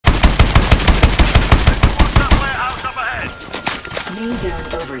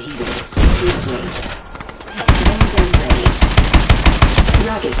gun overheated. Please wait. Main gun ready.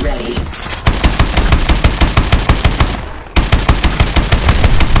 Rocket ready.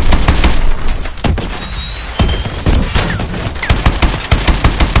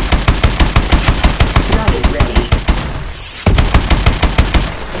 Rocket ready.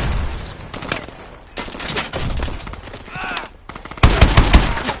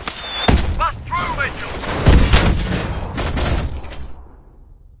 Bust through, Mitchell!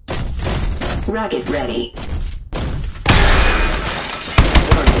 Rocket ready.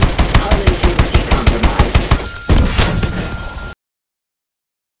 Warning. Hull integrity compromised.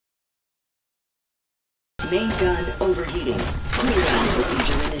 Main gun overheating. Cooldown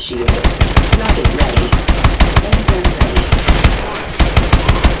procedure initiated. Rocket ready. Main gun ready.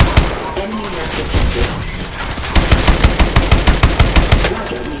 Enemy net detected.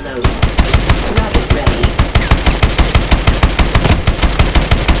 Rocket reloading. Rocket ready.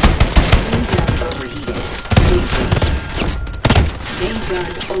 Main gun overheating. Please wait. Main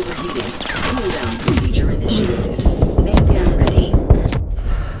gun overheating. Cooldown procedure initiated. Main gun ready.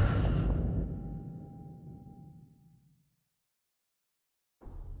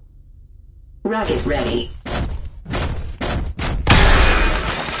 Rocket ready.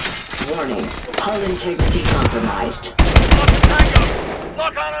 Warning. Hull integrity compromised. Lock the tango!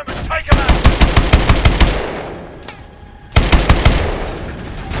 Lock on him and take him out!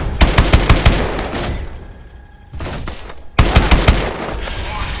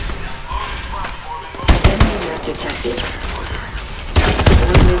 Enemy net detected.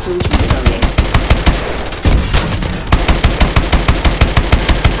 One missiles reloading.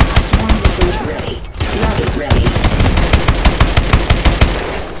 Swarm missiles ready. Rocket ready.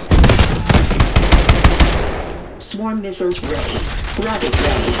 Swarm missiles ready. Rocket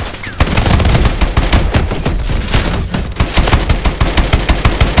ready.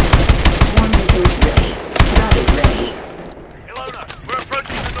 Swarm missiles ready. Rocket ready. Ilona, we're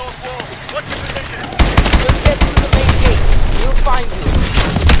approaching the north wall. What's your position? Just get through the main gate. We'll find you.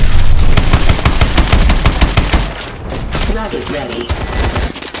 Rocket ready.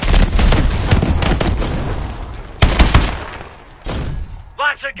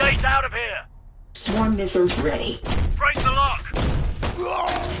 Lancer gate out of here! Swarm missiles ready. Break the lock!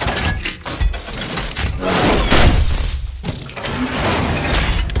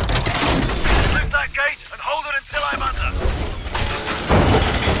 Lift that gate and hold it until I'm under.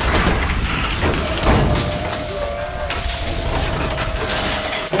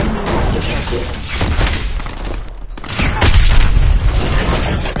 Enemy net detected.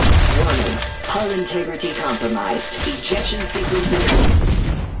 Warning. Hull integrity compromised. Ejection sequence missile.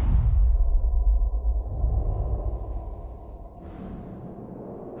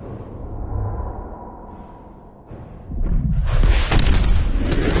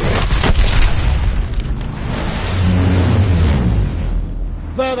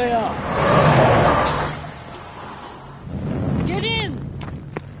 There they are. Get in!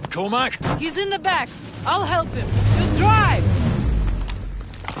 Cormac? He's in the back. I'll help him. Just drive!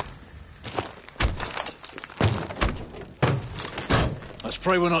 Let's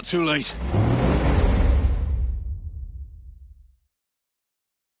pray we're not too late.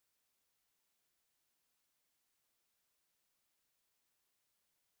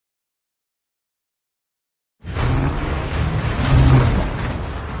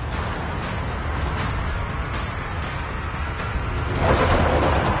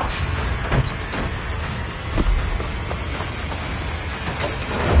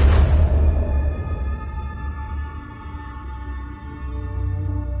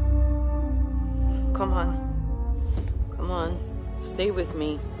 Come on. Come on. Stay with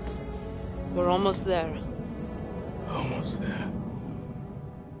me. We're almost there. Almost there.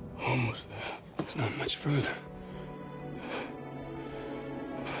 Almost there. It's not much further.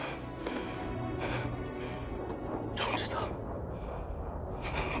 Don't stop.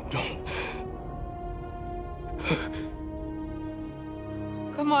 Don't.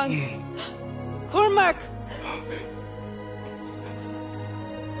 Come on. Cormac!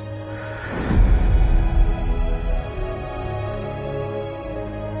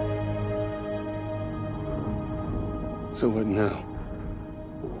 So what now?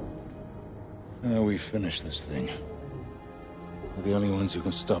 Now we finish this thing. We're the only ones who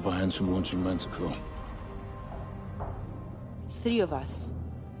can stop our hands from launching Manticore. It's 3 of us.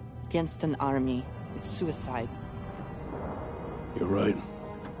 Against an army. It's suicide. You're right.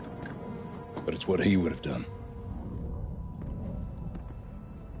 But it's what he would have done.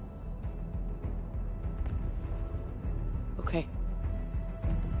 Okay.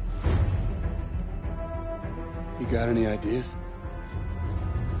 You got any ideas?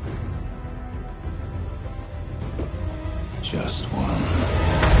 just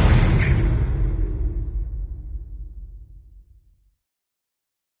one.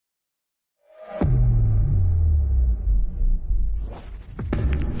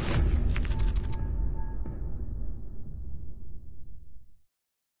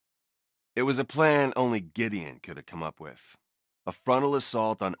 It was a plan only Gideon could have come up with. A frontal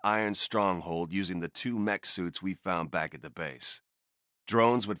assault on Iron Stronghold using the 2 mech suits we found back at the base.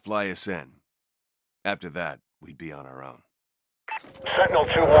 Drones would fly us in. After that, we'd be on our own. Sentinel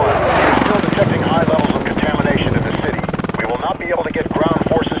 2-1, we are still detecting high levels of contamination in the city. We will not be able to get ground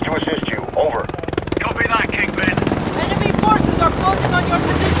forces to assist you. Over. Copy that, Kingpin. Enemy forces are closing on your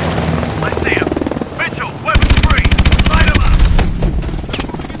position. I see him. Mitchell, weapons free. Light him up.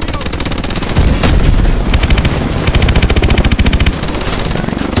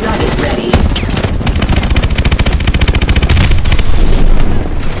 Rocket ready.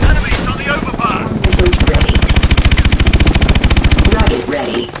 Enemies on the overpass. Missiles ready. Rocket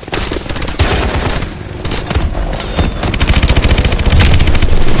ready.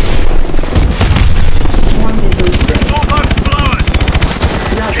 Swarm missiles ready. Almost blowers.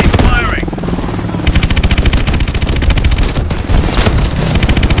 Rocket Keep firing.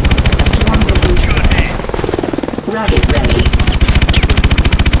 Swarm missiles Good hit. Rocket ready.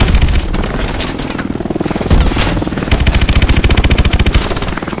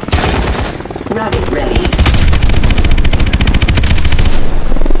 Rocket ready.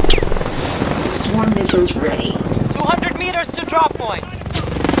 Swarm missiles ready. 200 meters to drop point.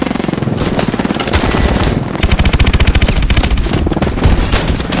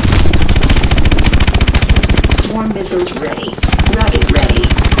 Swarm missiles ready. Rocket ready.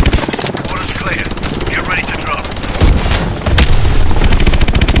 Water's clear. Get ready to drop.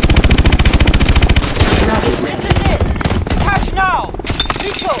 Rocket This ready. is it. Detach now.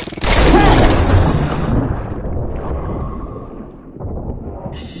 Rico.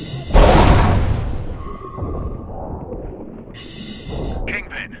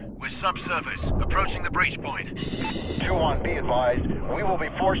 Kingpin, we're subsurface. Approaching the breach point. 2-1, be advised. We will be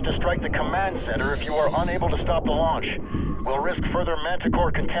forced to strike the command center if you are unable to stop the launch. We'll risk further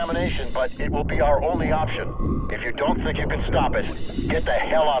Manticore contamination, but it will be our only option. If you don't think you can stop it, get the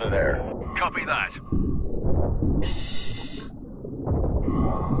hell out of there. Copy that.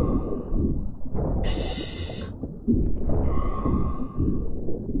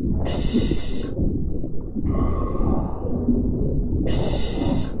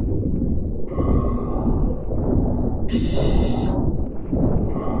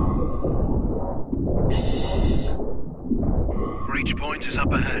 Breach point is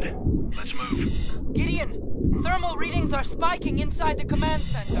up ahead. Let's move. Gideon, thermal readings are spiking inside the command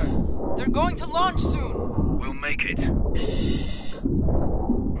center. They're going to launch soon. We'll make it.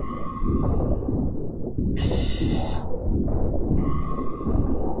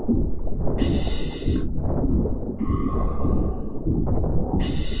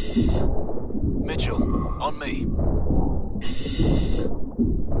 Mitchell, on me.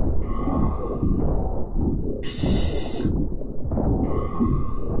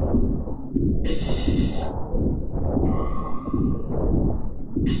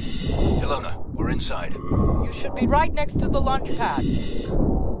 Ilona, we're inside. You should be right next to the launch pad.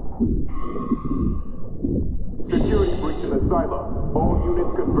 Security breach in the silo. All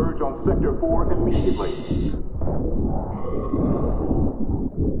units converge on Sector 4 immediately.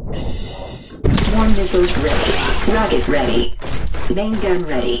 Swarm missiles ready. Rocket ready. Main gun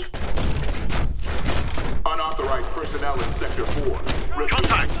ready. Unauthorized personnel in Sector 4. Repeat,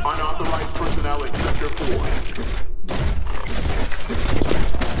 Contact! unauthorized personnel in Sector 4.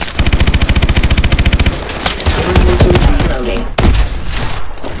 Swarm missiles reloading.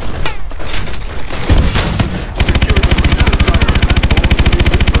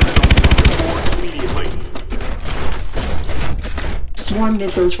 Swarm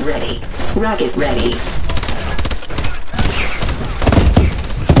missiles ready. Rocket ready.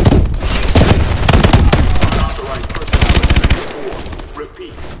 Unauthorized personnel in Sector 4.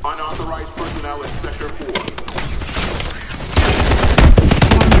 Repeat, unauthorized personnel in Sector 4.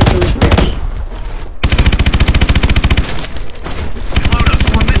 Swarm missiles ready. Ilona,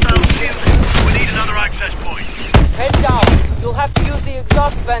 missile shielded. We need another access point. Head down. You'll have to use the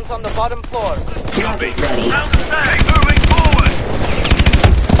exhaust vents on the bottom floor. Copy. Ready. Down the stairs. Moving forward.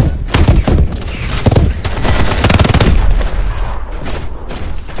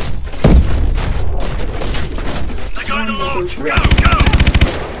 They're going to launch. Go, go.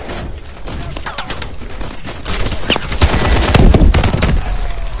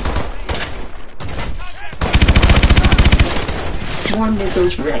 Swarm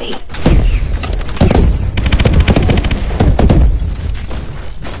missiles ready.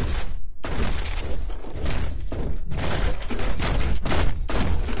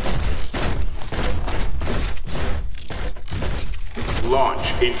 Launch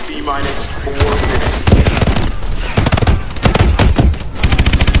in T-minus 4 minutes.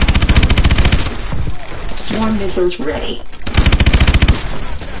 Swarm missiles ready.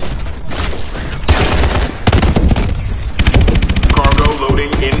 Cargo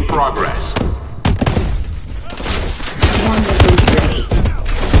loading in progress. Swarm missiles ready.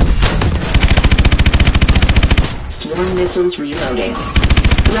 Swarm missiles reloading.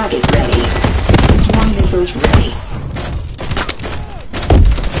 Rocket ready. Swarm missiles ready.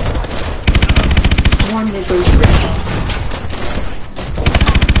 Swarm missiles ready.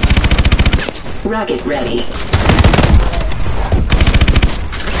 Rocket ready.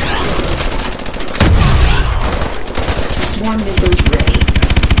 Swarm missiles ready.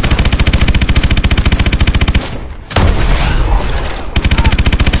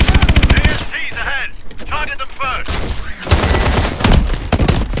 AST's ahead. Target them first.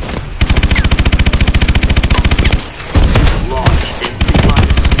 Launch in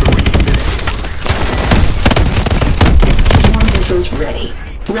T-minus 3 minutes. Swarm missiles ready.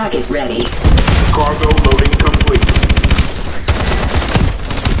 Rocket ready. Cargo loading complete.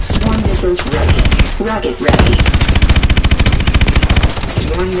 Swarm missiles ready. Rocket ready.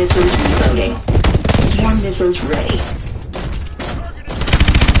 Swarm missiles reloading. Swarm missiles ready.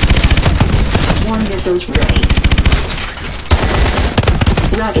 Swarm missiles ready.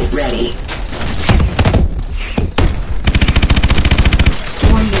 Rocket ready.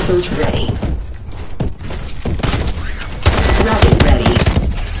 Swarm missiles ready. Rocket ready.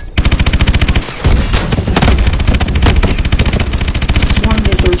 Swarm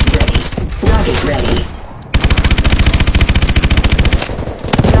missiles ready. Rocket ready.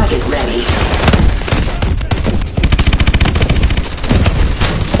 Rocket ready.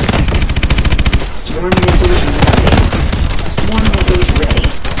 Swarm missiles reloading. Swarm missiles ready.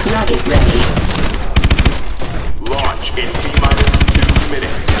 Rocket ready. Launch in T-minus 2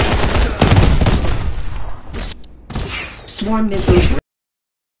 minutes. Swarm missiles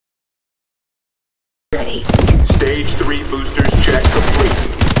ready. Stage 3 boosters check complete.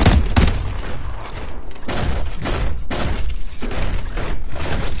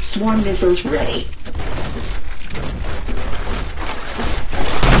 Swarm missiles ready.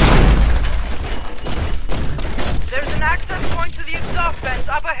 There's an access point to the exhaust vents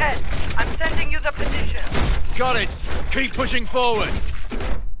up ahead. I'm sending you the position. Got it. Keep pushing forward.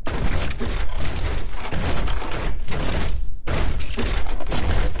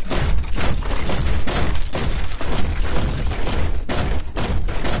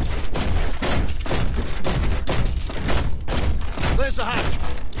 There's the hatch.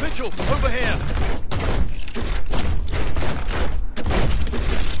 Mitchell, over here.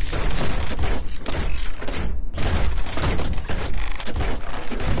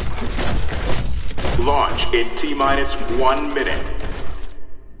 Launch in T-minus 1 minute.